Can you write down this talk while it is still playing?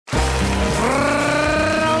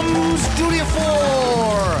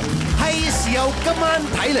今晚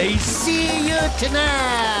睇李 See you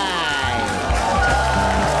tonight。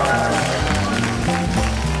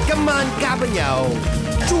今晚嘉賓有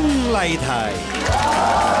鍾麗緹、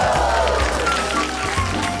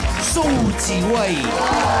蘇志威，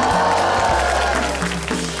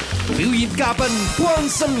表演嘉賓關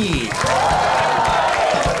心妍。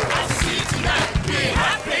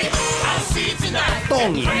當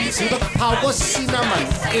然唔少得炮哥先啦文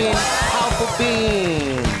and 炮哥邊，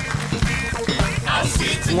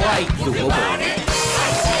我係喬寶寶。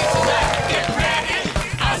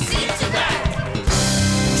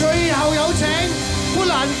最後有請砵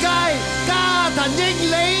蘭街家騰英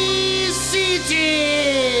李思捷。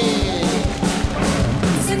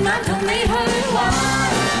成晚同你去玩，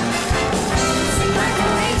成晚同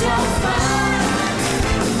你作飯，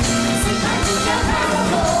成晚仲有炮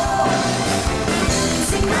哥，成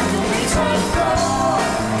晚同你唱歌，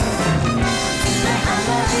成晚喊我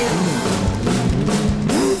跳。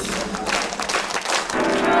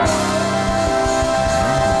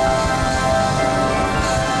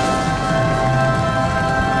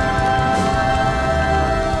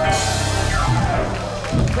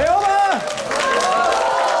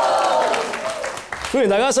歡迎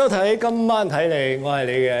大家收睇今晚睇你，我係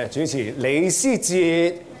你嘅主持李思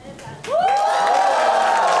捷。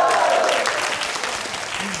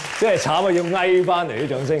真係慘啊！要翳翻嚟啲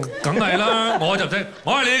掌聲。梗係啦，我就唔識，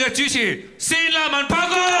我係你嘅主持單立文炮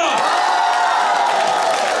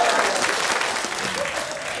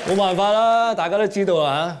哥。冇辦法啦，大家都知道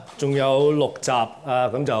啊，仲有6集啊，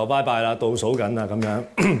咁就拜拜啦，倒數緊啦咁樣。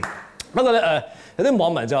不過咧有啲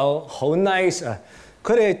網民就好 nice 啊。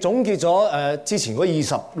佢哋總結咗之前嗰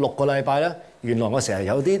26個禮拜咧，原來我成日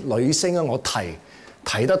有啲女星啊，我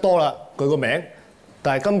提得多啦，佢個名，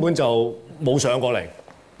但係根本就冇上過嚟，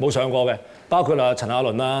冇上過嘅，包括陳亞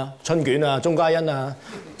倫啊、春卷啊、鐘嘉欣啊、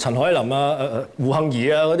陳凱琳啊、胡杏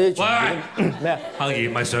兒啊嗰啲。喂，咩啊？杏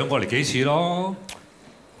兒咪上過嚟幾次咯？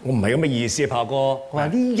我唔係咁嘅意思啊，炮哥。我話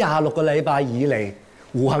呢26個禮拜以嚟，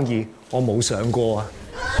胡杏兒我冇上過啊。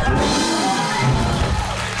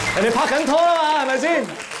人哋拍緊拖啦嘛，係咪先？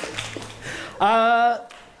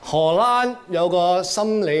荷蘭有個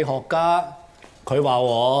心理學家，佢話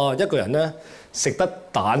我一個人咧食得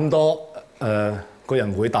蛋多，個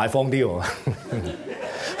人會大方啲喎。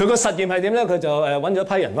佢個實驗係點咧？佢就揾咗一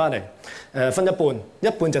批人翻嚟，分一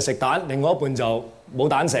半就食蛋，另外一半就冇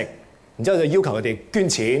蛋食，然之後就要求佢哋捐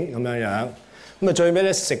錢咁樣樣。咁啊最尾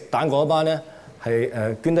咧食蛋嗰班咧係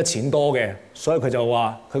捐得錢多嘅，所以佢就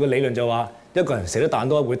話佢個理論就話。一個人食得蛋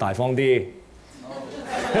多會大方啲。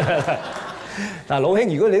但係老兄，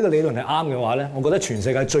如果你呢個理論係啱嘅話咧，我覺得全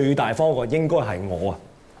世界最大方個應該係我啊！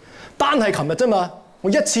單係琴日啫嘛，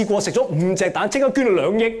我一次過食咗5隻蛋，即刻捐到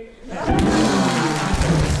2億。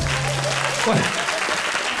喂，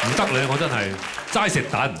唔得咧，我真係齋食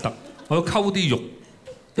蛋唔得，我要溝啲肉，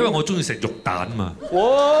因為我中意食肉蛋嘛。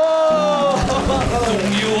哇！仲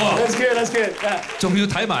要啊 ！Let's get，仲要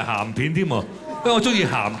睇埋鹹片添喎。因為我中意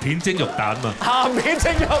鹹片蒸肉蛋嘛，鹹片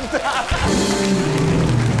蒸肉蛋。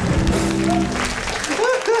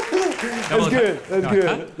That's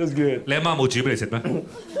good，That's good。你阿媽冇煮俾你食咩？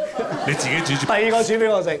你自己煮。第2個煮俾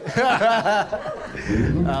我食。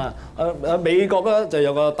美國咧就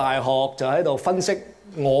有個大學就喺度分析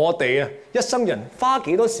我哋啊一生人花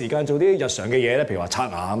幾多時間做啲日常嘅嘢咧，譬如話刷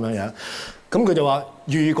牙咁樣樣。咁佢就話，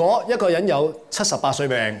如果一個人有78歲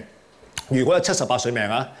命，如果有78歲命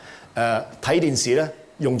啊。睇電視咧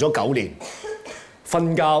用咗9年，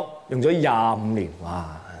瞓覺用咗25年，哇！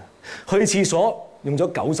去廁所用咗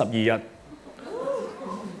92日，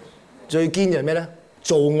最堅係咩咧？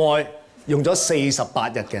做愛用咗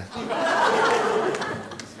48日嘅。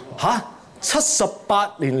嚇！78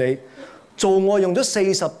年嚟做愛用咗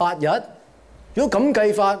48日，如果咁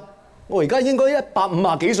計法，我而家應該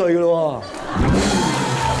150幾歲嘅咯喎，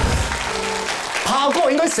炮哥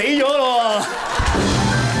應該死咗咯喎。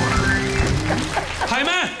係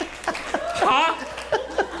咩？嚇！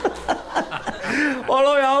我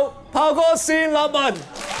老友炮哥單立文。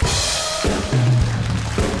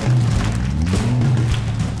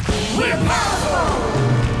We're powerful,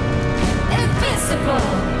 invincible.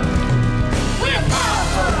 We're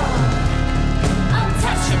powerful,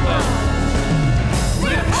 untouchable.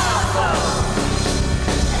 We're powerful,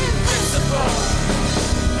 invincible.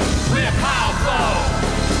 We're powerful,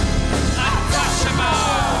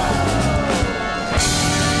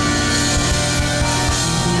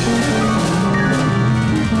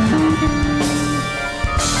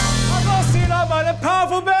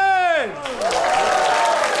 powerful band!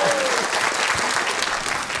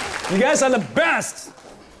 You guys are the best!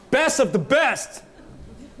 Best of the best!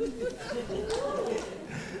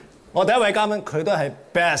 我第一位嘉賓佢都係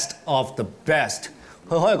best of the best，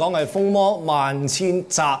 佢可以講係風魔萬千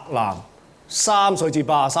宅男，3歲至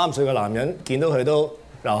83歲嘅男人見到佢都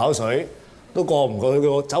流口水，都過唔過去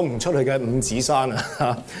個走唔出去嘅五指山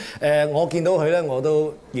啊！我見到佢咧，我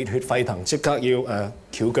都熱血沸騰，即刻要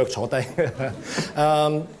翹腳坐低。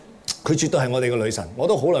佢絕對係我哋嘅女神，我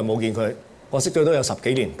都好耐冇見佢。我識咗都有10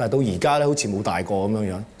幾年，但係到而家咧好似冇大過咁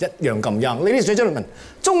樣樣，一樣咁 young。Ladies and gentlemen，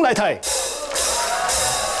鍾麗緹。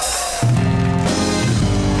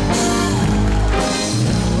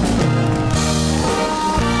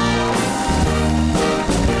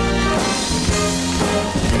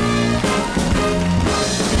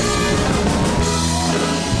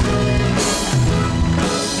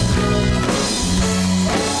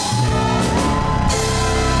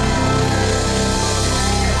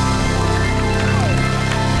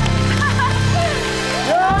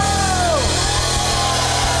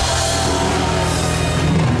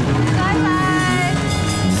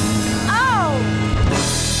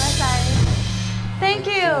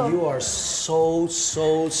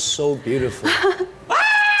So beautiful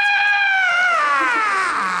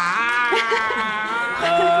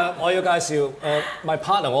我要介紹my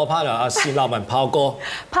partner， 我 partner 阿單立文豹哥。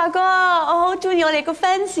豹哥，我好中意我哋個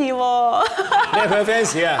fans 喎。你係佢嘅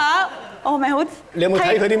fans 啊？嚇，我咪好。你有冇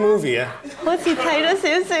睇佢啲 movie 啊？好似睇咗少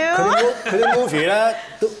少。佢啲 movie 咧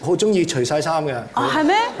都好中意除晒衫嘅。哦，係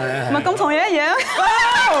咩？係。唔係咁同你一樣。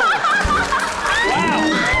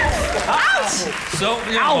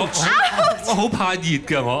我好怕熱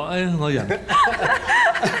㗎，我人。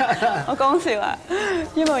我講笑啊，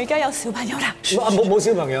因為我而家有小朋友啦。冇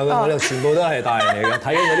小朋友嘅，我哋全部都係大人嚟嘅。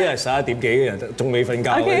睇緊嗰啲係11點幾嘅人，仲未瞓覺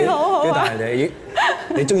嗰啲。好啲大人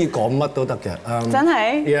你中意講乜都得嘅。真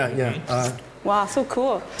係 ？Yeah。哇 ，so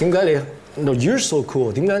cool！ 點解你 ？No, you're so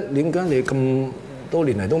cool。點解你咁多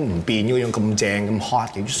年嚟都唔變嗰樣咁正咁 hot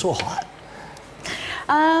嘅？ You're so hot。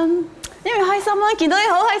因為開心啦，見到你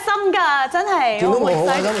好開心㗎，真係。見到我好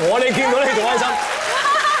開心，我哋見到你仲開心。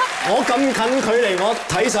我咁近距離，我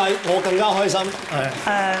睇晒，我更加開心。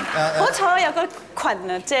好彩我有個裙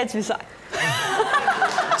啊遮住晒。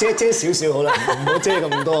遮少少好啦，唔好遮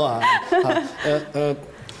咁多啊。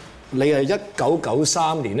你係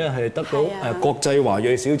1993年咧係得到國際華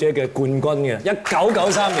裔小姐嘅冠軍嘅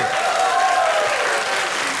，1993年。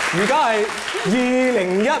而家係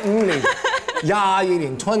2015年。22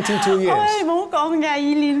年 22 years。喂，唔好講22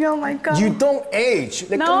年㗎 ，Oh my God！You don't age，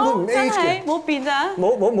 你根本唔 age 嘅。冇變咋？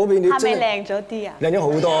冇變，你真係。係咪靚咗啲啊？靚咗好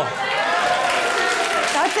多。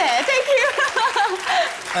多謝 ，Thank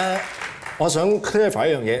you。我想 clarify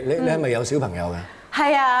一樣嘢，你係咪有小朋友嘅？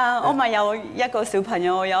係啊，我咪有一個小朋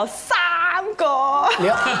友，我有3個。你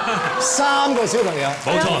有3個小朋友？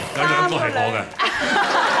冇錯，有2個係我嘅。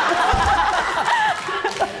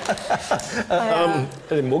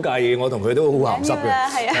你唔好介意，我同佢都好鹹濕嘅。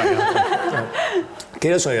係啊。幾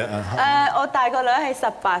多歲啊？我大個女係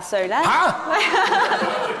18歲啦。嚇！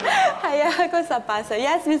係啊，佢18歲，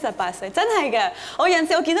而家先18歲，真係嘅。我有陣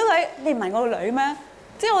時我見到佢，你唔係我個女咩？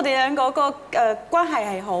即係我哋兩個個關係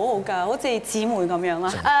係好好㗎，好似姊妹咁樣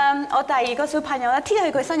啦。我第2個小朋友咧，聽日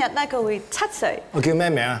佢生日咧，佢會7歲。我叫咩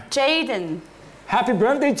名啊 ？Jade。Happy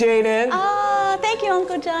birthday, Jade！ 哦 ，Thank you,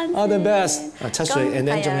 Uncle John。All the best。7歲 ，and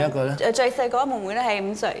then 仲有一個咧？最細個妹妹咧係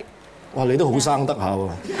5歲。哇！你都好生得下喎。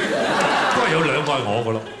都係有2個係我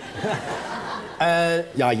㗎咯。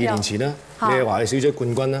22年前啦，你係華裔小姐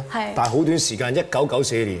冠軍啦。係。但係好短時間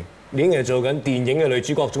，1994年，你已經係做緊電影嘅女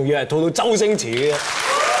主角，仲要係套到周星馳嘅。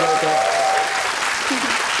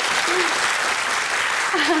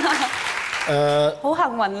好幸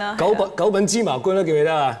運啊！九品芝麻官啦，記唔記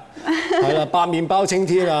得啊？係啦，白麵包青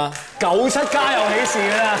天啊，97家有喜事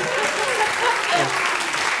㗎啦。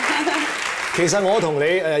其實我同你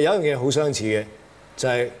有一樣嘢好相似嘅，就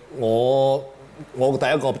係我第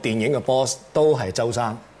一個電影嘅 boss 都係周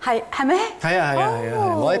生。係咩？係啊！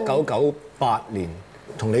我1998年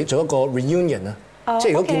同你做一個 reunion 啊，即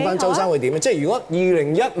係如果見翻周生會點咧？即係如果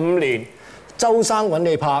2015年周生揾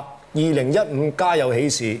你拍2015家有喜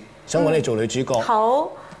事，想揾你做女主角，好，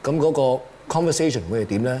咁嗰個 conversation 會係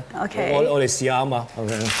點咧 ？OK， 我哋試下啊嘛。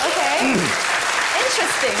OK，interesting。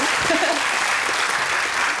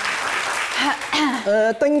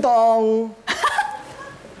叮當，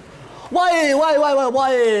喂！好耐冇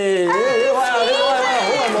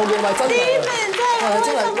見，咪真係，真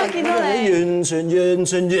係見到你，完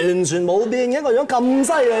全冇變，一個樣咁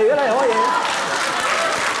犀利嘅你可以。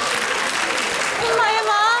唔係啊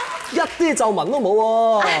嘛？一啲皺紋都冇喎，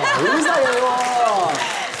好犀利喎！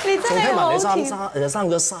你真係好甜，生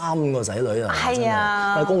咗3個仔女啊！係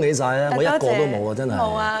啊，恭喜晒啊！我一個都冇啊，真係。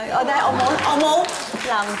冇啊，我冇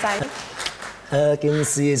男仔。件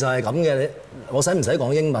事就係咁嘅，我使唔使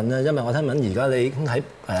講英文咧？因為我聽聞而家你已經喺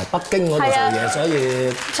北京嗰度做嘢，所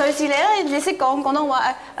以隨時嚟啦！你識講廣東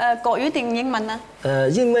話國語定英文啊？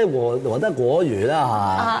因為我的國語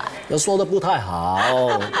啦嚇，說得不太好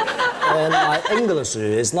，my English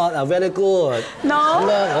is not very good。咁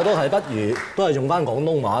咧我都係不如都係用翻廣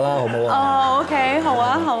東話啦，好唔好啊？哦，OK，好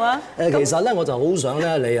啊，好啊。其實咧我就好想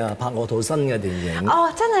咧你啊拍我套新嘅電影。哦，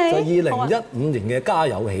真係。就2015年嘅《家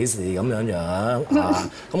有喜事》咁樣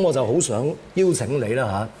咁我就好想邀請你啦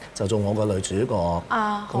嚇，就做我個女主角。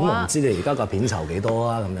咁我唔知你而家個片酬幾多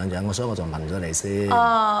啊？咁樣，所以我就問咗你先。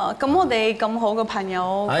咁我哋咁好嘅朋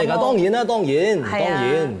友。係，當然啦，當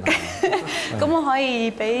然。咁我可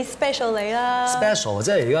以俾 special 你啦。special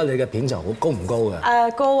即係而家你嘅片酬好高唔高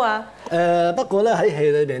嘅？高啊。不過咧喺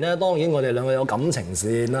戲裏邊咧，當然我哋兩個有感情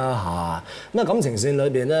線啦嚇。咁啊感情線裏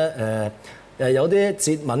邊咧有啲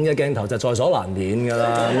接吻嘅鏡頭就在所難免㗎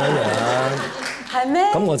啦咁樣。係咩？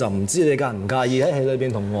咁我就唔知你介唔介意喺戲裏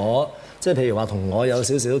邊同我，即係譬如話同我有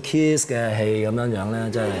少少 kiss 嘅戲咁樣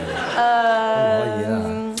咧，即係可唔可以啊？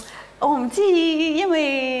我唔知，因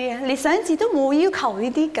為你上一次都冇要求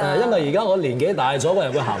呢啲㗎。因為而家我年紀大咗，個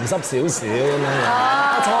人會鹹濕少少咁樣。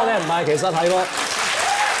錯嘅唔係，其實係喎。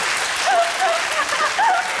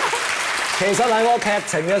其實係我劇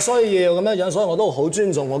情嘅需要咁樣，所以我都好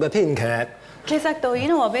尊重我嘅編劇。其實導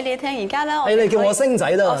演話俾你聽，而家咧，你叫我星仔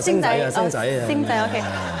得啦，星仔啊。星仔 OK。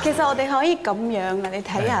其實我哋可以咁樣嘅，你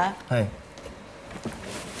睇下。係。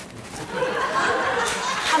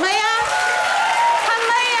係咪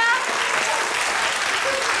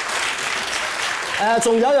啊？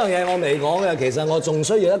仲有一樣嘢我未講嘅，其實我仲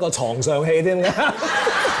需要一個床上戲添嘅。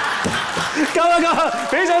夠啦，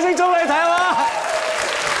俾掌聲祝你睇下。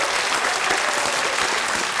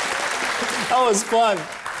That was fun，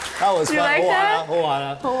好玩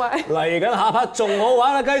啊！嚟緊下 part 仲好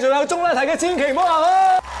玩啊！繼續有鍾麗緹嘅千祈唔好行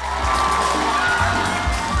啊！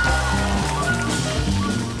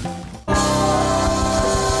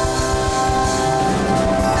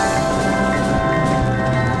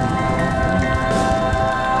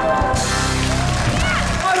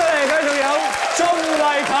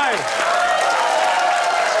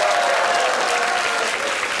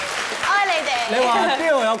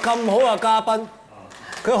咁好嘅嘉賓，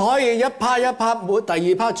佢可以一 part 一 part， 第二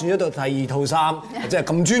part 轉咗到第二套衫，即係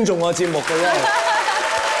咁尊重我節目嘅啫。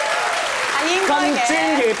咁專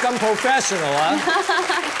業，咁 professional 啊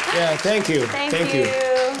 ！Yeah, thank you.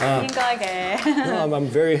 應該嘅。I'm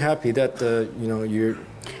very happy that you.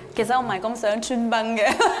 其實我唔係咁想穿崩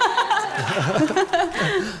嘅。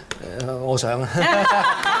我想。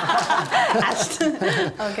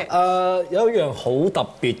OK。有一樣好特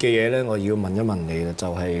別嘅嘢咧，我要問一問你啦，就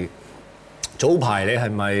係早排你係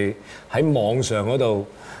咪喺網上嗰度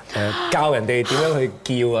教人哋點樣去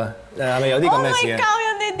叫啊？係咪有啲咁嘅事啊？教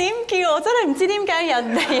人哋點叫，我真係唔知點解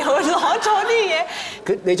人哋又攞咗啲嘢。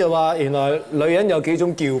你就話原來女人有幾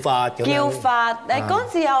種叫法咁樣。叫法嗰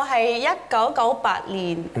陣時又係1998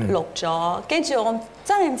年錄咗，跟住我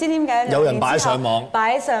真係唔知點解有人擺上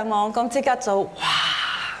網，咁即刻就哇！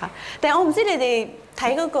但係我唔知你哋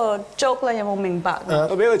睇嗰個 joke 咧有冇明白？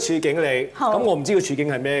我俾個處境你，咁我唔知個處境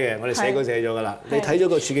係咩嘅，我哋寫咗㗎啦。你睇咗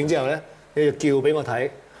個處境之後咧，你就叫俾我睇，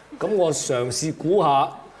咁我嘗試估下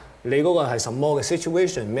你嗰個係什麼嘅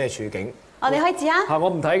situation 咩處境？我哋開始啊！我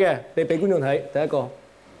唔睇嘅，你俾觀眾睇第一個。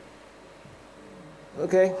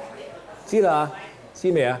OK， 知啦，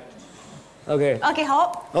知未啊 ？OK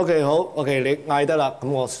好。OK 好 ，OK 你嗌得啦，咁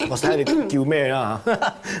我睇下你叫咩啦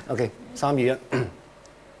嚇。OK 3、2、1。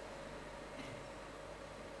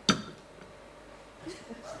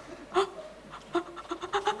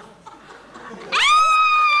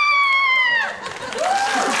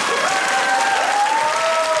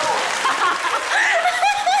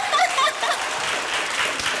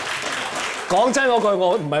講真嗰句，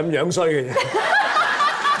我唔係咁樣衰嘅啫。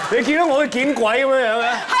你見到我見鬼咁樣樣嘅？係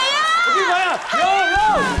啊！見鬼啊！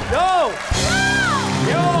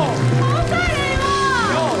有！好犀利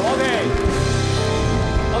喎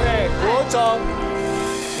！OK，鼓掌。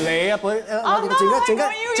你啊，本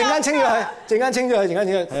陣間清咗佢，陣間清咗佢。睇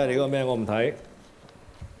下你嗰個咩？我唔睇。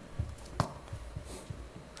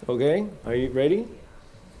OK，Are you ready？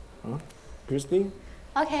 Christy？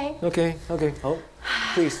 OK，好。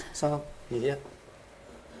Please， 3、2、1。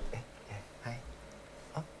係。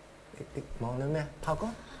你望到咩？炮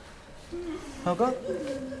哥，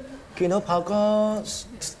見到炮哥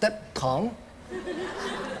step 堂，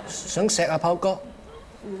想錫下炮哥。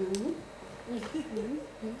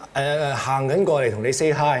行緊過嚟同你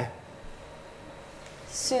say hi。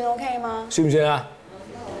算 OK 嗎？算唔算啊？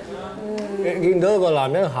你見到一個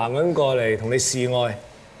男人行緊過嚟同你示愛。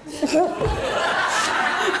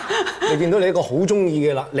你見到你一個好中意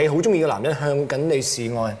嘅你好中意嘅男人向緊你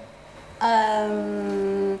示愛。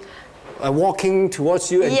Walking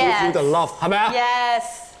towards you and give you the love， 係咪啊 ？Yes。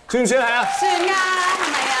算唔算係啊？算㗎，係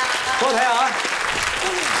咪啊？俾我睇下。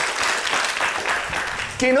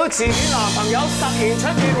見到自己男朋友突然出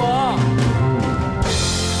現喎。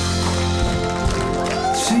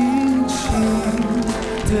輕輕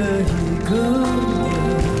的一個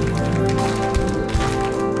人，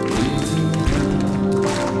已經打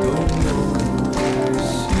動我的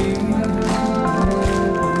心，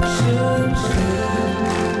深深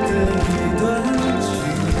的一段情，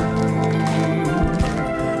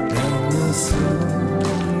讓我思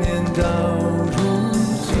念到如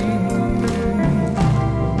今。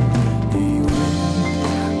你問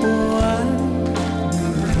我愛你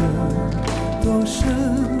有多深？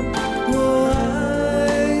我愛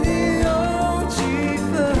你有幾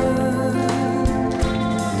分？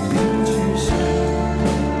你去想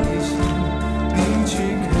一想，你去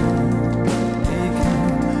看一看，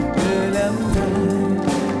月亮代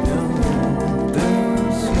表我的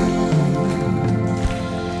心。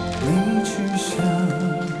你去想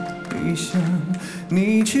一想，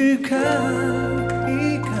你去看一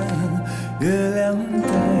看，月亮代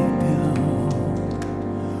表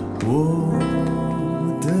我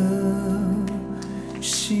的心。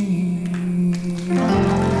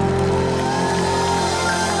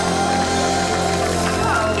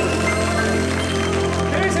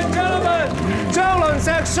Ladies and gentlemen，張倫石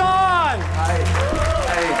山。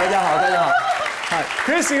大家好，大家好。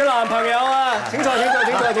Christy 嘅男朋友啊，請坐。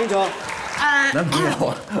男朋友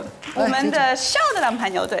啊我們的 show 的男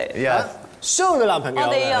朋友對。 ，Yes， show 嘅男朋友。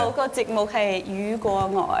我哋有個節目係雨過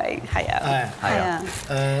愛，係啊，係啊。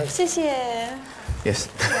謝謝。 Yes，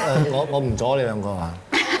 我唔阻你兩個啊。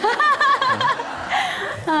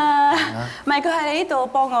唔係佢喺你呢度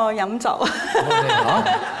幫我飲酒。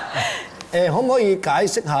可唔可以解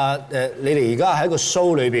釋下你哋而家喺個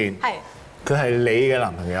show 裏邊，係。佢係你嘅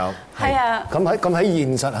男朋友。係啊。咁喺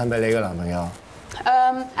現實係咪你嘅男朋友？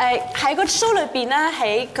喺個 show 裏邊咧，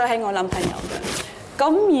佢係我男朋友嘅。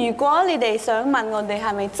咁如果你哋想問我哋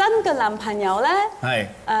係咪真嘅男朋友咧？係。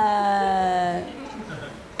誒。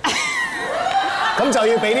咁就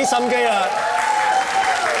要俾啲心機啦。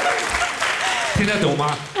聽得懂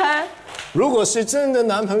嗎？如果是真的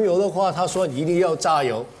男朋友的話，他說一定要加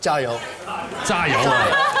油，加油，加油啊！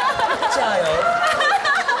加油！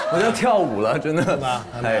我要跳舞了，真的。係嘛？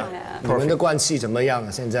你們的關係怎麼樣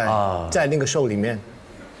啊？現在在那個 show 裡面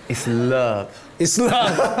It's love， ，It's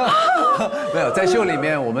love。沒有在秀裡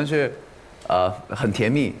面，我們是很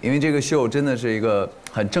甜蜜，因為這個秀真的是一個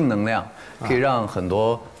很正能量，可以讓很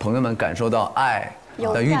多朋友們感受到愛。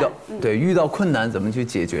遇到困難怎麼去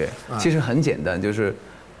解決？其實很簡單，就是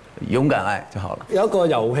勇敢愛就好了。有一個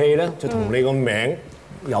遊戲咧，就同你個名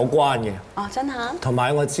有關嘅。哦，真嚇？同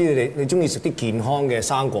埋我知你中意食啲健康嘅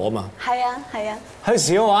生果嘛。係啊，係啊。係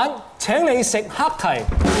時候玩，請你食黑提。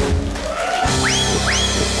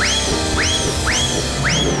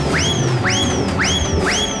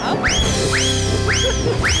好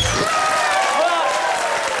啦，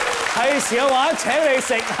係時候玩，請你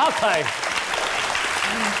食黑提。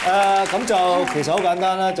咁就其實好簡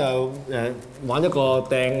單啦，就玩一個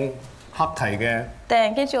掟黑提嘅，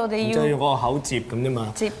掟，跟住我哋要即係用嗰個口接咁啫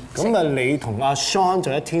嘛。接。咁啊，你同阿 Sean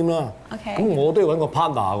就一 team 啦。OK。咁我都要揾個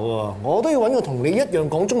partner 嘅喎，我都要揾個同你一樣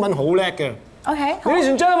講中文好叻嘅。 OK。Ladies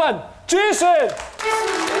and gentlemen，朱璇。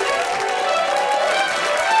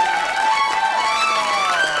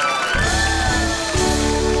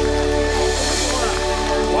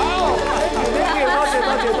哇！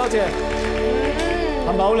多謝。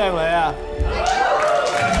係咪好靚女啊？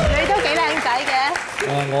你都幾靚仔嘅。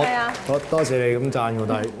多謝你咁讚我，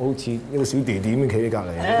但係好似一個小弟弟咁企喺隔離。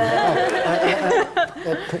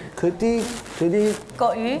佢啲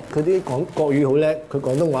國語，佢啲講國語好叻，佢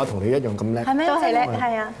廣東話同你一樣咁叻。係咩？都係叻，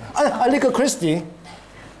係啊。呢個 Christy，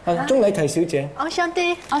 鐘麗緹小姐。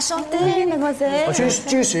Enchanté，你個姐。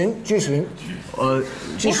朱璇。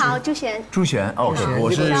你好，朱璇。朱璇 ，OK，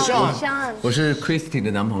 我是 Christy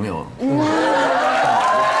的男朋友。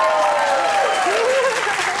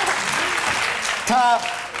他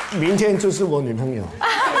明天就是我女朋友。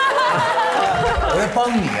我要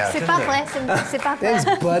幫你啊！C'est pas vrai，c'est pas vrai。 Thanks,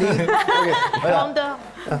 buddy。講得。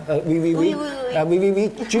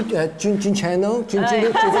轉 channel， 轉翻呢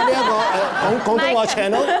一個廣東話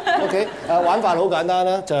channel。OK， 玩法好簡單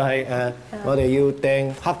啦，就係我哋要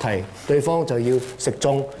掟黑提，對方就要食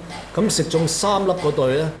中，咁食中3粒嗰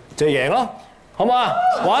隊咧就贏咯，好唔好啊？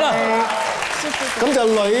玩啦！咁就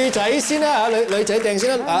女仔先啦嚇，女仔掟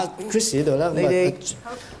先啦。啊 ，Christy 呢度啦，你哋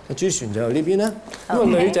朱璇就呢邊啦。咁啊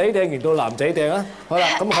女仔掟完到男仔掟啊。好啦，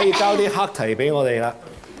咁可以交啲黑題俾我哋啦。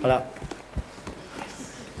好啦。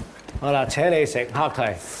好啦，請你食黑題。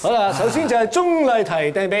好啦，首先就係綜藝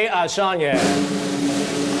題掟俾阿 Sean 嘅。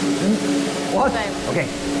我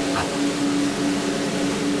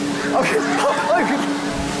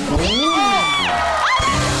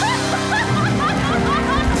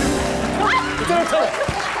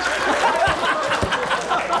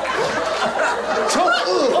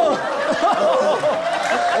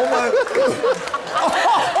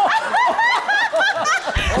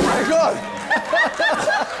my god！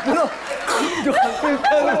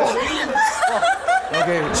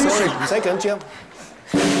 OK， 朱璇唔使緊張。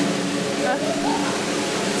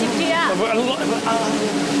接住啊！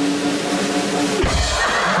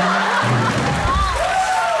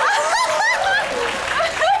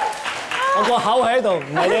我個口喺度，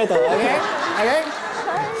唔係呢度。OK，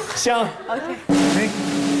上。OK。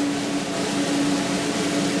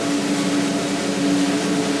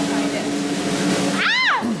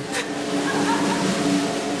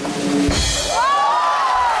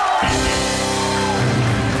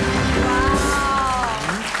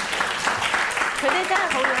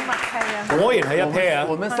果然係一 pair 啊！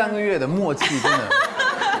我們3個月的默契真的，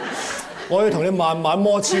我要同你慢慢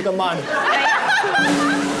摸黐今晚。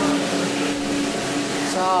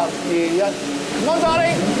3、2、1，安坐你。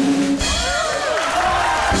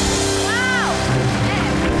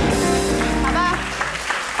好吧。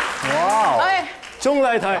哇！哎，綜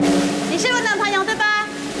藝題。你是我男朋友對吧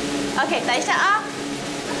 ？OK， 等一下啊。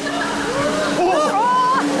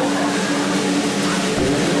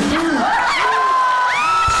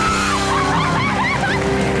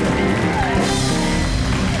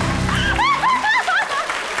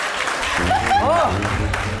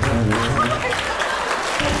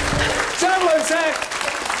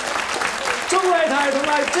綜藝題同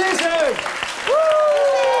埋朱璇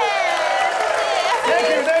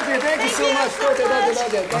 ，thank you so much， 多謝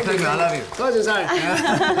Thank you，I love you， 多謝晒。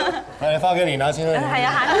係翻屋企練下先啦。係啊，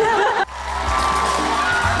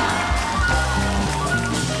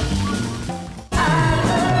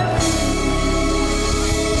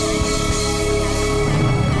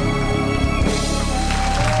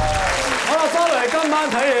好啦，翻嚟今晚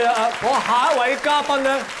睇你啦。我下一位嘉賓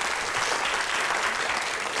咧，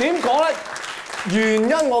點講咧？原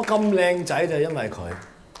因我咁靚仔就係因為佢。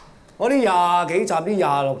我呢20幾集、呢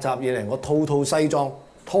26集以嚟，我套西裝，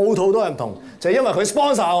套都係唔同，就係因為佢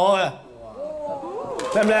sponsor 我嘅。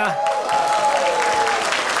靚唔靚啊？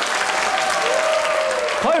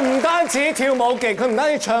佢唔單止跳舞勁，佢唔單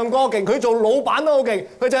止唱歌勁，佢做老闆都好勁。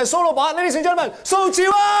佢就係蘇老闆，Ladies and gentlemen，蘇志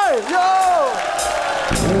威。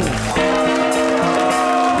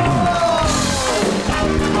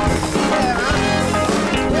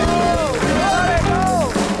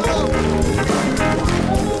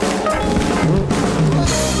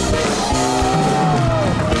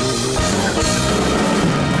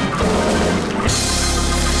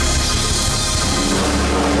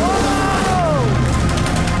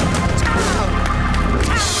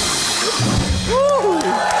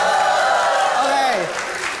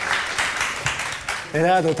你睇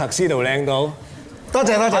下套特斯圖靚到，多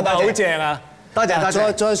謝，好正啊！多謝。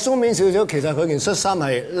再 zoom in 少少，其實佢件恤衫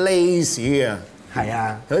係 lace 嘅，係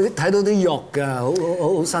啊，佢睇到啲肉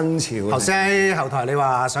㗎，好新潮。頭先喺後台你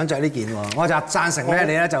話想着呢件喎，我就贊成咧，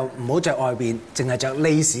你咧就唔好着外邊，淨係着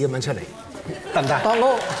lace 咁樣出嚟，得唔得？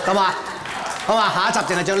得嘛？好嘛，下一集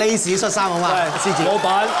淨係着 lace 恤衫好嘛？思捷老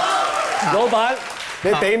闆。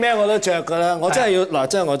你俾咩我都着㗎啦！我真係要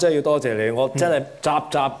嗱，我真係要多謝你，我真係集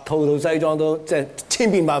套西裝都即係千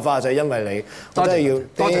變萬化，就係因為你，我真係要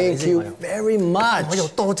多謝你 Thank you very much。我又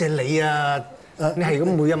多謝你啊！你係咁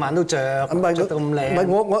每一晚都着得咁靚。唔係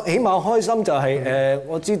我起碼開心就係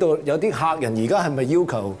我知道有啲客人而家係咪要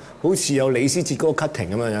求好似有李思捷嗰個 cutting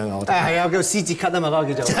咁樣我睇。係啊，叫思捷 cut 啊嘛，嗰個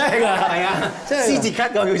叫做。真係㗎。係啊，思捷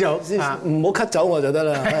cut 個叫做。唔好 cut 走我就得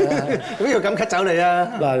啦。咁要咁 cut 走你啊？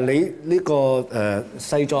嗱，你呢個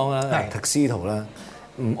西裝啦，特斯圖啦。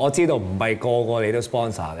我知道唔係個個你都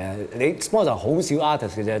sponsor 嘅，你 sponsor 好少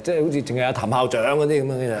artist 嘅啫，即係好似淨係阿譚校長嗰啲咁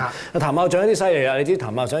樣嘅啫。阿譚校長啲犀利啦，你知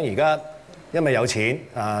譚校長而家因為有錢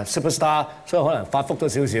superstar， 所以可能發福咗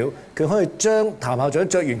少少，佢可以將譚校長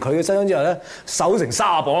着完佢嘅西裝之後咧，瘦成30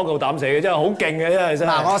磅都夠膽死嘅，真係好勁嘅，真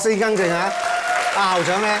係。嗱，我先更正下，阿校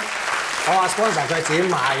長咧，我話 sponsor 佢係自己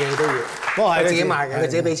買嘅都要，佢自己買嘅，佢自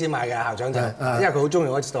己俾錢買嘅校長就，因為佢好中意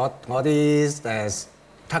我啲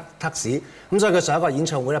特士，咁所以佢上一個演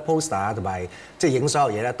唱會咧 poster 同埋即係影所有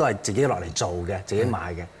嘢咧都係自己落嚟做嘅，自己買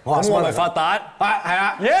嘅。咁我咪發達，係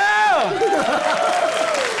啊，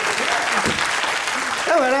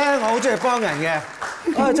因為咧我好中意幫人嘅，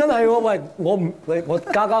真係喎，喂，我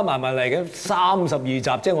加埋嚟嘅32集，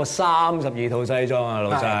即係我32套西裝啊，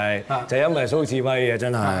老細，就因為蘇志威啊，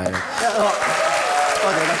真係。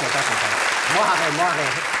多謝，唔好客氣。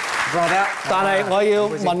但係我要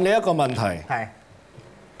問你一個問題，係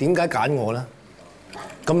點解揀我咧？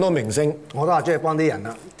咁多明星，我都話中意幫啲人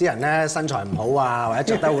啦，啲人咧身材唔好啊，或者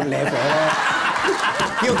着得好瀨啡咧，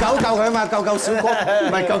要救佢啊嘛，救小哥，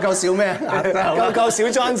唔係救小咩？救小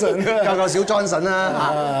Johnson， 救小 Johnson 啦嚇。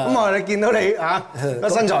咁我哋見到你嚇個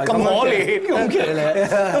身材咁可憐，咁騎呢，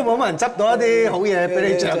都冇乜人執到一啲好嘢俾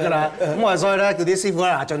你着㗎啦。咁我哋所以咧叫啲師傅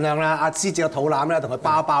啦，盡量啦，阿師姐個肚腩咧同佢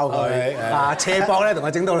包佢，啊斜膊咧同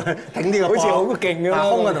佢整到挺啲個，好似好勁咁，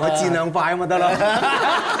胸啊同佢墊兩塊咁就得啦。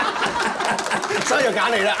所以就揀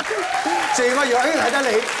你啦，成個樣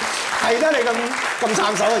睇得你咁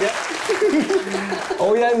撐手嘅啫。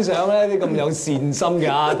好欣賞咧啲咁有善心嘅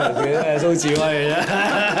artist嘅蘇志威啊！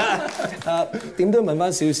點都問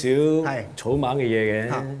翻少少草蜢嘅嘢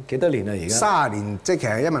嘅，幾多年啦而家？30年，即係其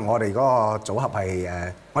實因為我哋嗰個組合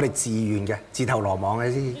係我哋自願嘅，自投羅網嘅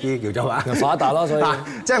啲叫做話發達咯，所以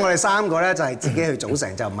即係我哋3個咧就係自己去組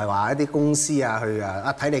成，就唔係話一啲公司啊去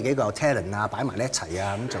睇你幾個有 talent 啊擺埋一齊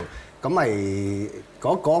啊咁做。咁咪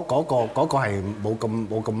嗰個係冇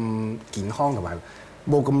咁健康同埋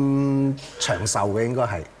冇咁長壽嘅應該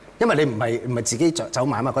係，因為你唔係自己走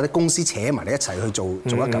埋啊嘛，嗰啲公司扯埋你一齊去做一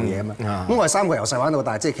嚿嘢啊嘛。咁我哋3個由細玩到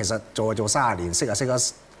大，即係其實做30年，識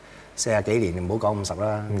咗40幾年，唔好講50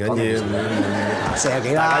啦，唔緊要，40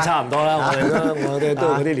幾啦，大家差唔多啦，我哋都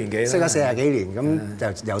係嗰啲年紀啦。識咗40幾年，咁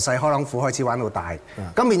就由細開朗虎開始玩到大，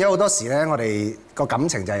咁變咗好多時咧，我哋個感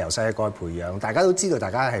情就係由細個培養，大家都知道大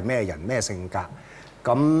家係咩人咩性格，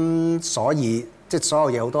咁所以即係所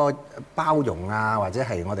有嘢好多包容啊，或者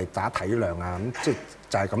係我哋大家體諒啊，咁即係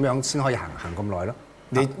就係咁樣先可以行咁耐咯。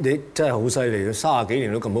你真係好犀利，30幾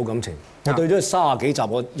年都咁好感情，我對咗30幾集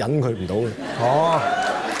我忍佢唔到嘅。哦。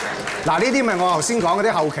嗱呢啲咪我頭先講嗰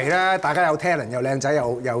啲後期咧，大家有 talent 又靚仔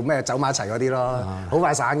又咩走埋一齊嗰啲咯，好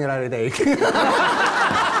快散㗎啦你哋。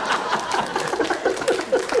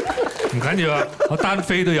唔緊要啊，我單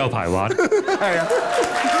飛都有排玩。係啊，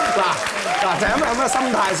嗱就係咁嘅心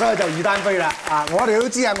態，所以就易單飛啦。我哋都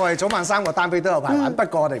知啊，我哋早晚3個單飛都有排玩，不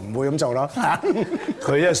過我哋唔會咁做咯。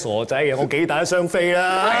佢真係傻仔嘅，我幾大都雙飛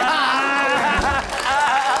啦。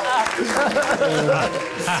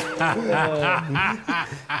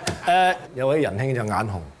有位仁兄就眼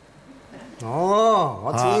紅。哦，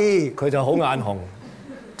我知。佢就好眼紅，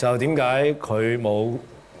就點解佢冇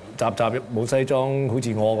集冇西裝，好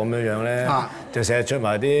似我咁樣樣咧？就成日着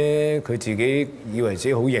埋啲佢自己以為自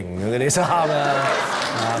己好型嘅嗰啲衫啊！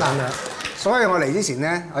所以我嚟之前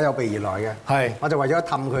咧，我有備而來嘅。係，我就為咗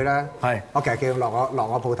氹佢咧。係，我其實叫佢落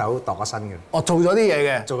我鋪頭度個身嘅。我做咗啲嘢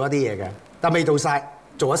嘅，做咗啲嘢嘅，但未做晒。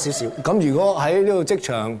做咗少少，咁如果喺呢度職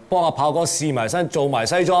場幫阿豹哥試埋身做埋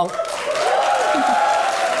西裝，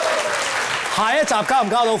下一集交唔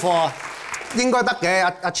交到貨啊？應該得嘅。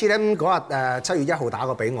阿 Jade 嗰日7月1號打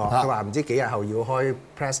過俾我，佢話唔知幾日後要開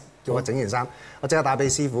press， 叫我整件衫，我即刻打俾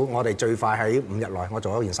師傅，我哋最快喺5日內我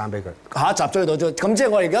做咗件衫俾佢。下一集追到咗，咁即係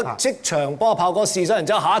我哋而家職場幫阿豹哥試身，然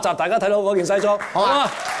之後下一集大家睇到嗰件西裝，好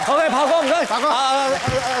啊？OK，豹哥唔該，豹哥，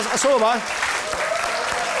蘇老闆。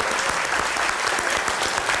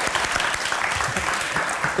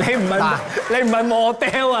你唔係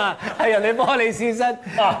model啊，係人哋幫你試身，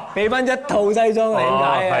俾翻一套西裝你點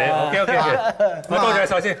解啊？係啊 ，OK， 多謝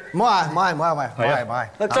晒先。唔好啊，唔係，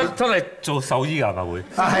真係做獸醫㗎會。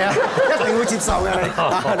係啊，一定會接受嘅你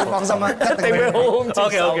放心啦，一定會好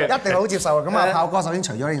接受，一定好接受嘅。咁啊，豹哥首先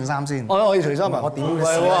除咗呢件衫先。我可以除衫啊？我點會試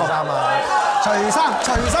件衫啊？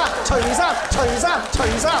除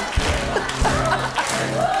衫。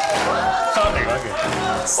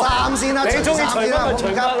衫先啦，你中意除乜咪除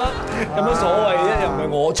乜啦，有乜所謂啫？又唔係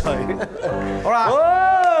我除。好啦，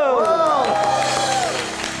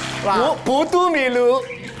嗱，普都米魯，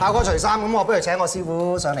豹哥除衫，咁我不如請我師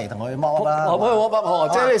傅上嚟同佢摸啦。我幫佢摸，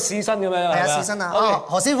即係試身咁樣。係啊，試身啊。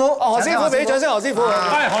何師傅，何師傅俾掌聲，何師傅。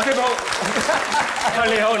係何師傅。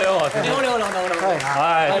你好，何師傅。你好。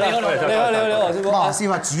係。你好，何師傅。何師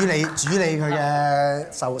傅主理佢嘅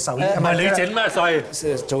壽衣。唔係你整咩？所以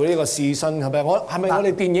做呢個試身係咪？我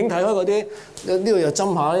哋電影睇開嗰啲，呢度又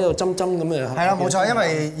針下，呢度針咁嘅。係啦，冇錯，因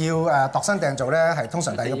為要度身訂造咧，係通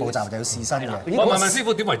常第二個步驟就要試身嘅。我問師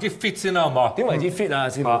傅點為之 fit 先啦，好唔好？點為之 fit 啊，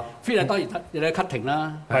師傅 ？fit 啊，當然你有 cutting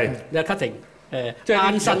啦，係你有 cutting。即係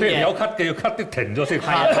啱嘅，有 cut 嘅要 cut 啲停咗先。係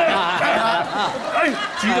啊，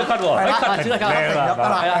止咗 cut 喎，cut 停靚啦，好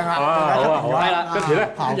啊，係啦，跟住咧，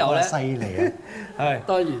有咧，犀利啊，係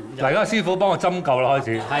當然。嗱，而家師傅幫我針灸啦，開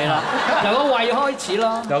始。係啦，由個胃開始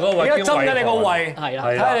咯。由個胃。而家針緊你個胃，係啦，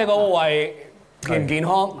睇下你個胃健唔健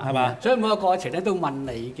康係嘛？所以每個過程咧都問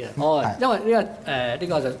你嘅。哦，因為呢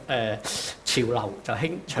個就潮流就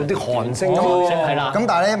興長啲韓星係啦。咁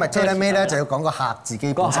但係咧，咪遮咧尾咧就要講個客自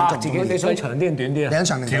己本身客自己，你想長啲定短啲啊？你想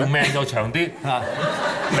長定條命就長啲，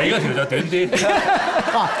你嗰條就短啲。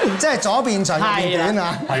哇！即係左邊長右邊短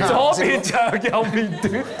啊！左邊長右邊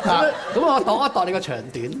短。咁我度一度你個長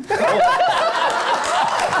短。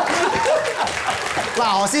嗱，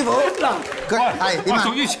何師傅，佢係點啊？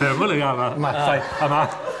屬於長嗰類啊，係嘛？唔係細係嘛？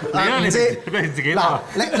你知俾自己嗱，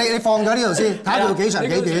你放咗呢度先，睇下佢幾長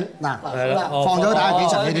幾短。嗱，放咗睇下幾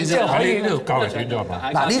長幾短先。喺呢度較為短咗係嘛？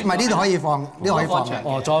嗱，呢度可以放，呢度可以放。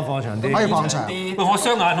哦，再放長啲。可以放長。喂，我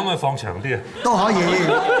雙眼可唔可以放長啲啊？都可以，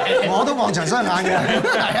我都放長雙眼嘅。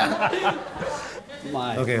係啊。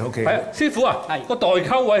OK。係師傅啊，個代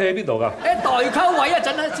溝位喺邊度㗎？代溝位一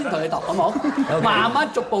陣咧先同你度，好唔好？慢慢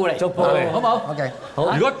逐步嚟，好唔好 ？OK。好。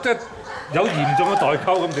如果即係有嚴重嘅代溝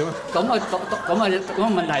咁點啊？咁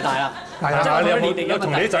問題大啦。係啊，你有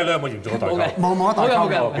同你啲仔女有冇嚴重嘅代溝？冇代溝，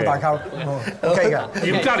冇代溝，OK 嘅。嚴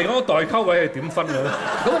格嚟講，個代溝位係點分嘅咧？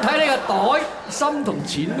咁睇你個袋深同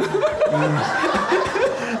淺。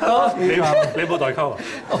你冇代溝啊？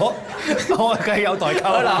我梗係有代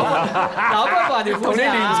溝啦。嗱，不過話條同啲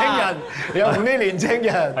年青人，有同啲年青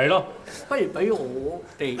人。係咯。不如俾我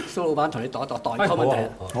哋蘇老闆同你度一度代溝問題。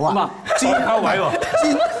好啊。代溝位喎。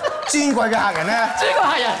尊貴嘅客人咧。尊貴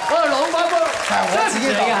客人，我係老闆哥。係我自己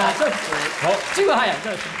嚟嘅。好。尊貴客人真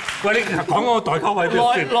係。喂，你講嗰個代溝位邊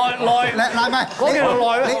先？內，嗱唔係，嗰叫做內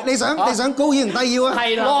咩？你想高腰定低腰啊？係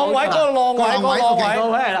啦。浪位嗰個浪位，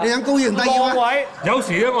你想高腰定低腰啊？浪位。有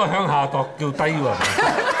時咧，我向下度叫低喎。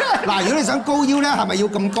嗱，如果你想高腰咧，係咪要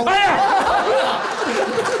咁高？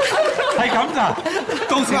係咁㗎，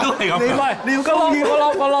到時都係咁。唔係，你要高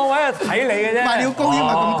腰個浪位係睇你嘅啫。唔係，你要高腰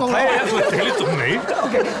咪咁高咯。睇你仲嚟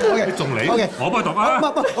？OK，你仲嚟？OK，我幫你讀啊。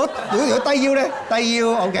如果低腰咧，低腰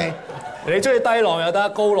OK。你中意低浪又得，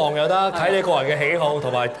高浪又得，睇你個人嘅喜好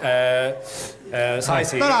同埋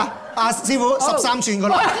size。得啦，阿師傅13寸個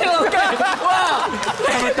浪。哇！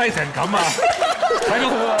係咪低成咁啊？睇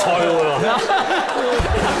到菜喎，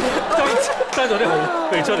爭咗啲好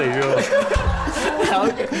未出嚟嘅喎。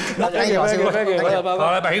Thank you，師傅。下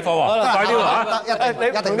禮拜起貨喎，快啲啦嚇！你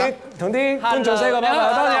同啲觀眾say個拜拜，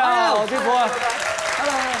多謝啊何師傅啊！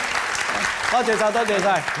多謝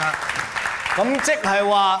晒。咁即係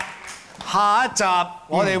話。下一集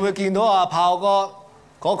我哋會見到阿炮哥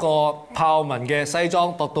嗰個豹紋嘅西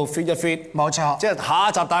裝度到 fit 一 fit， 冇錯。即係下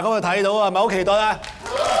一集大家會睇到啊，係咪好期待啊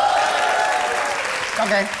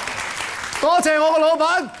 ？OK， 多謝我個老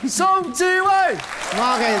闆蘇志威。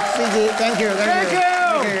OK， 謝謝 ，thank you，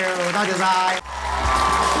多謝晒。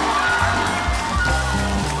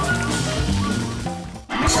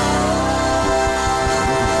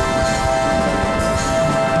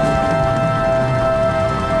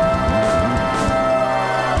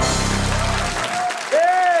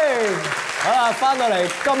翻到嚟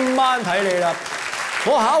今晚睇你啦！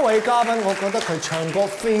我下一位嘉賓，我覺得佢唱歌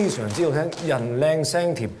非常之好聽，人靚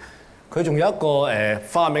聲甜。佢仲有一個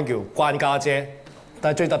花名叫關家姐，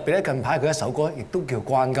但係最特別咧，近排佢一首歌亦都叫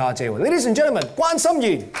關家姐。Ladies and gentlemen，關心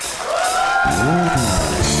妍。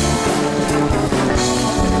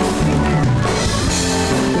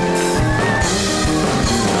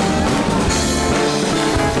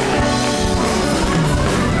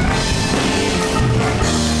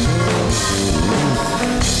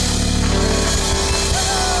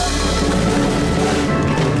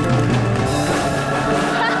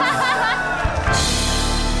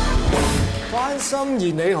心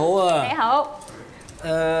妍你好啊！你好。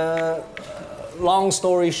Long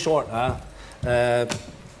story short 啊，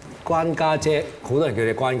關家姐，好多人叫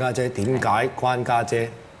你關家姐，點解關家姐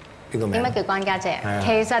呢個名？點解叫關家姐？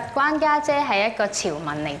其實關家姐係一個潮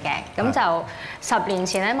文嚟嘅，咁就10年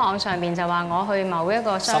前喺網上邊就話我去某一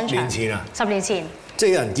個商場。10年前啊？10年前。即係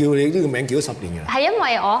有人叫你呢個名叫咗10年㗎。係因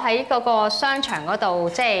為我喺嗰個商場嗰度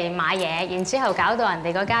即係買嘢，然之後搞到人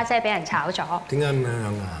哋個家姐俾人炒咗。點解咁樣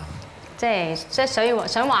啊？即係所以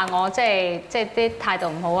想話我即係啲態度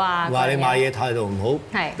唔好啊！話你買嘢態度唔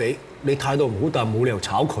好，係你態度唔好，但係冇理由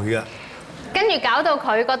炒佢啊！跟住搞到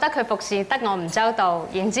佢覺得佢服侍得我唔周到，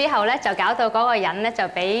然之後咧就搞到嗰個人咧就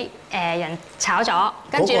俾人炒咗。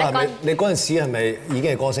跟住咧你嗰陣時係咪已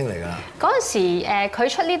經係歌星嚟㗎？嗰陣時佢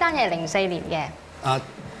出呢單嘢係04年嘅。啊，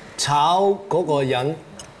炒嗰個人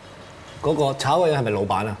係咪老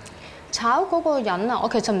闆啊？炒嗰個人啊，我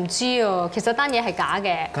其實唔知啊。其實單嘢係假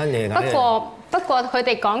嘅。不過佢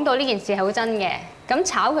哋講到呢件事係好真嘅。咁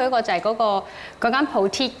炒佢嗰個就係嗰間鋪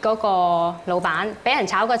貼嗰個老闆，俾人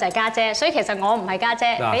炒個就係家姐。所以其實我唔係家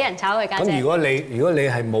姐，俾人炒嘅家姐。咁如果你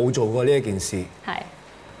係冇做過呢一件事，係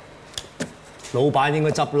老闆應該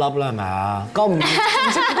執笠啦，係咪啊？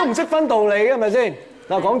都唔識分道理嘅，係咪先？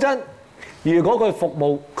嗱，講真，如果佢服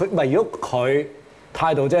務如果佢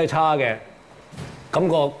態度真係差嘅，咁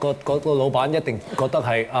個老闆一定覺得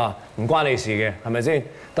係唔關你事嘅，係咪先？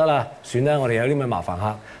得啦，算啦，我哋有啲咩麻煩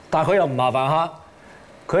客，但係佢又唔麻煩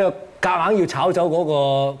客，佢又夾硬要炒走嗰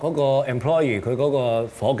個 employee， 佢嗰個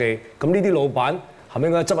夥計，咁呢啲老闆係咪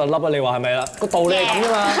應該執下笠啊？你話係咪啦？個道理係咁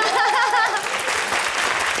啫嘛。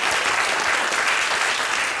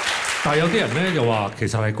但係有啲人咧又話其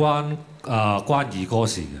實係關二哥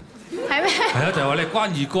事嘅。係咩？係啊，就係話你關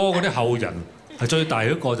二哥嗰啲後人係最大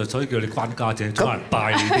嗰個，就所以叫你關家姐，仲有人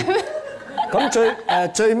拜你啲。咁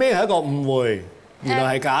最尾係一個誤會，原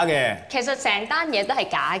來係假嘅。其實成單嘢都係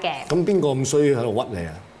假嘅。咁邊個咁衰喺度屈你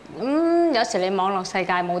啊？有時你網絡世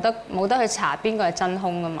界冇得去查邊個係真兇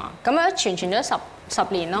㗎嘛。咁樣傳咗十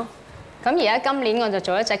年咯。咁而家今年我就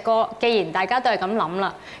做一隻歌，既然大家都係咁諗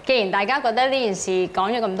啦，既然大家覺得呢件事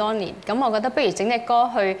講咗咁多年，咁我覺得不如整隻歌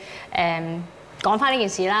去講翻呢件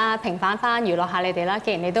事啦，平反翻，娛樂下你哋啦。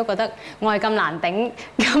既然你都覺得我係咁難頂、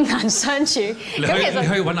咁難相處，你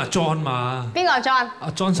可以揾阿 John 嘛？邊個阿 John？阿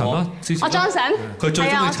Johnson 咯，阿 Johnson，佢最中意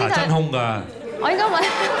查真兇㗎。我應該揾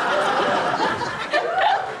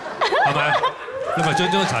係咪？你咪最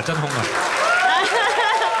中意查真兇啊？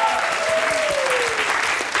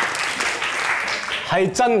係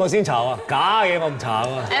真我先查啊，假嘢我唔查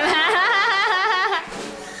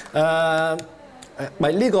啊。唔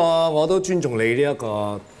係呢個我都尊重你呢一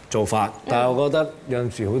個做法，但係我覺得有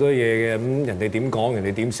陣時好多嘢嘅咁人哋點講，人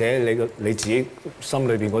哋點寫，你自己心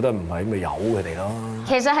裏邊覺得唔係，咪由佢哋咯。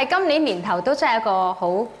其實係今年年頭都真係一個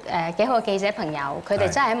好幾好嘅記者朋友，佢哋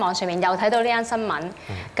真係喺網上面又睇到呢單新聞，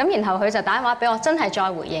咁然後佢就打電話俾我，真係再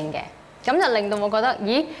回應嘅。咁就令到我覺得，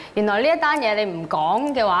咦，原來呢一單嘢你唔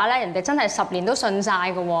講嘅話咧，人哋真係10年都信晒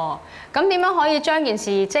㗎喎。咁點樣可以將件事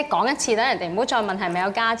即係講一次，等人哋唔好再問係咪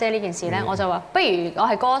有家姐呢件事咧？我就話，不如我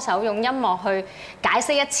係歌手，用音樂去解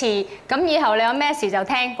釋一次。咁以後你有咩事就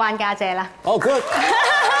聽關家姐啦。哦，good。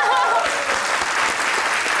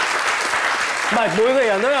唔係每個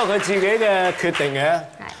人都有佢自己嘅決定嘅。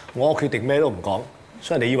我決定咩都唔講，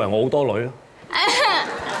所以你以為我好多女咯？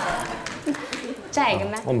真係嘅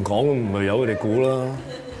咩？我唔講，咪由佢哋估啦，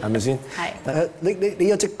係咪先？係。你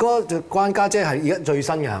有隻歌就關家姐係而家最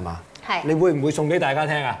新嘅係嘛？係。你會唔會送俾大家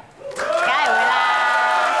聽啊？梗係會啦，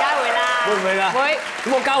梗係會啦。會唔會㗎？會。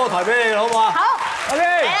咁我交個台俾你好唔好啊？好。OK。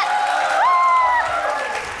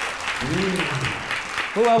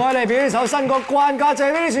好，為我哋表演首新歌《關家姐》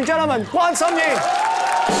，Ladies and Gentlemen，關心妍。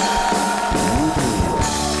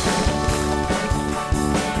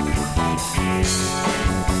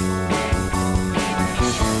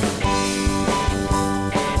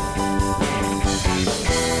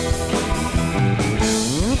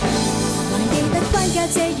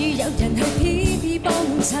有人去偏偏幫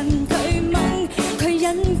襯佢掹，佢忍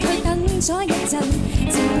佢等咗一陣，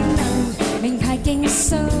只能名牌競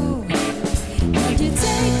數，來月即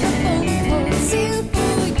刻報號招呼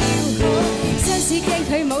要好，相思驚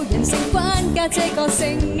佢冇人性，關家姐個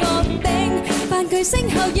性惡頂，扮巨星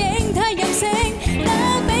效應太任性，打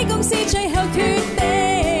俾公司最後決定，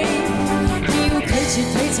要拒絕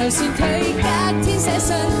佢就算佢隔天寫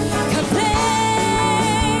信及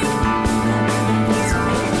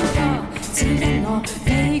只因我被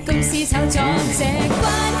公司炒作這關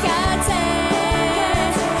家姐，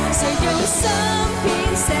誰用心編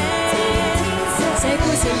寫？這故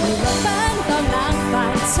事娛樂版當冷飯，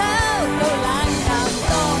炒到冷淡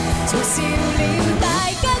多，做笑了大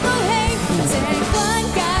家高興。這關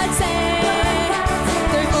家姐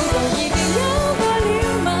對報導已經有過了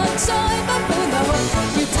默，再不苦惱，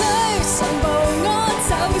要推上步我就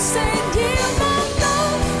算要掹到，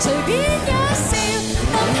隨便一笑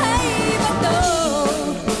當睇。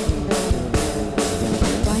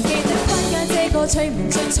趣聞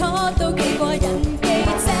最初都幾過癮，記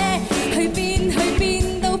者去邊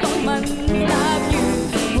都訪問，答完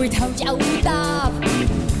回頭又答，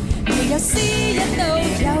沒有私隱都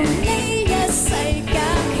有呢一世界，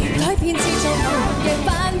改編製造某嘅版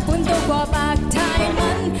本都過百太吻，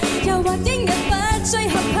又或英日不追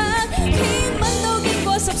合拍，篇文都經過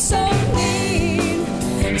10數年，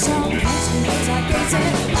裝好全部雜記者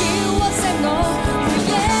要 WhatsApp 我回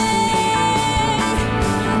應。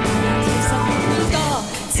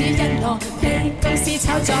只因我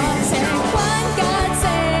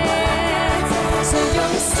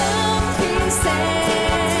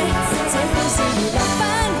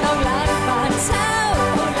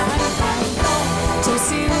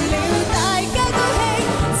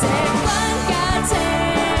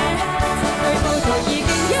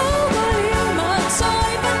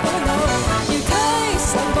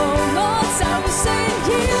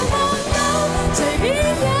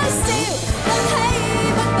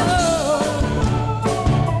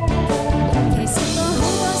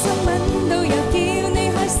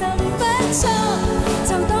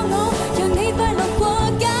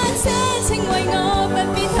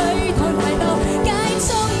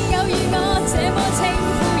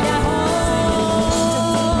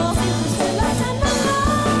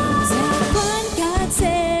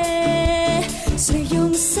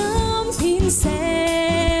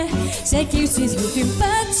這叫是條段不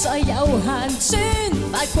再有限，轉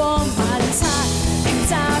發光晚餐，定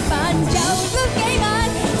炸版遊碌幾晚，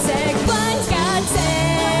這關家姐，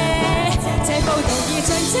這報道已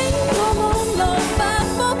像整個網絡百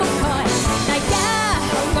科覆蓋，大家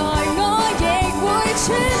後愛我亦會全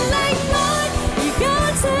力愛，而家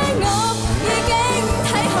這我已經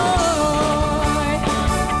睇開。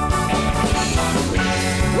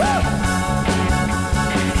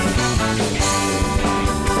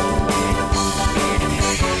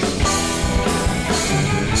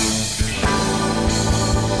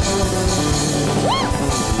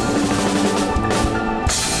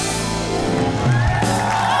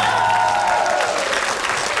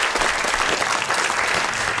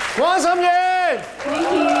關心妍，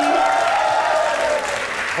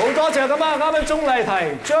好多謝咁啊！啱啱鐘麗緹、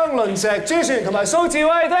張麟石、朱璇同埋蘇志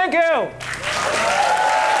威 ，thank you。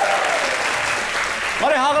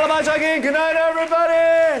我哋下個禮拜再見 ，Good night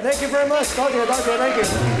everybody，thank you very much，多謝，thank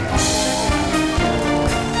you。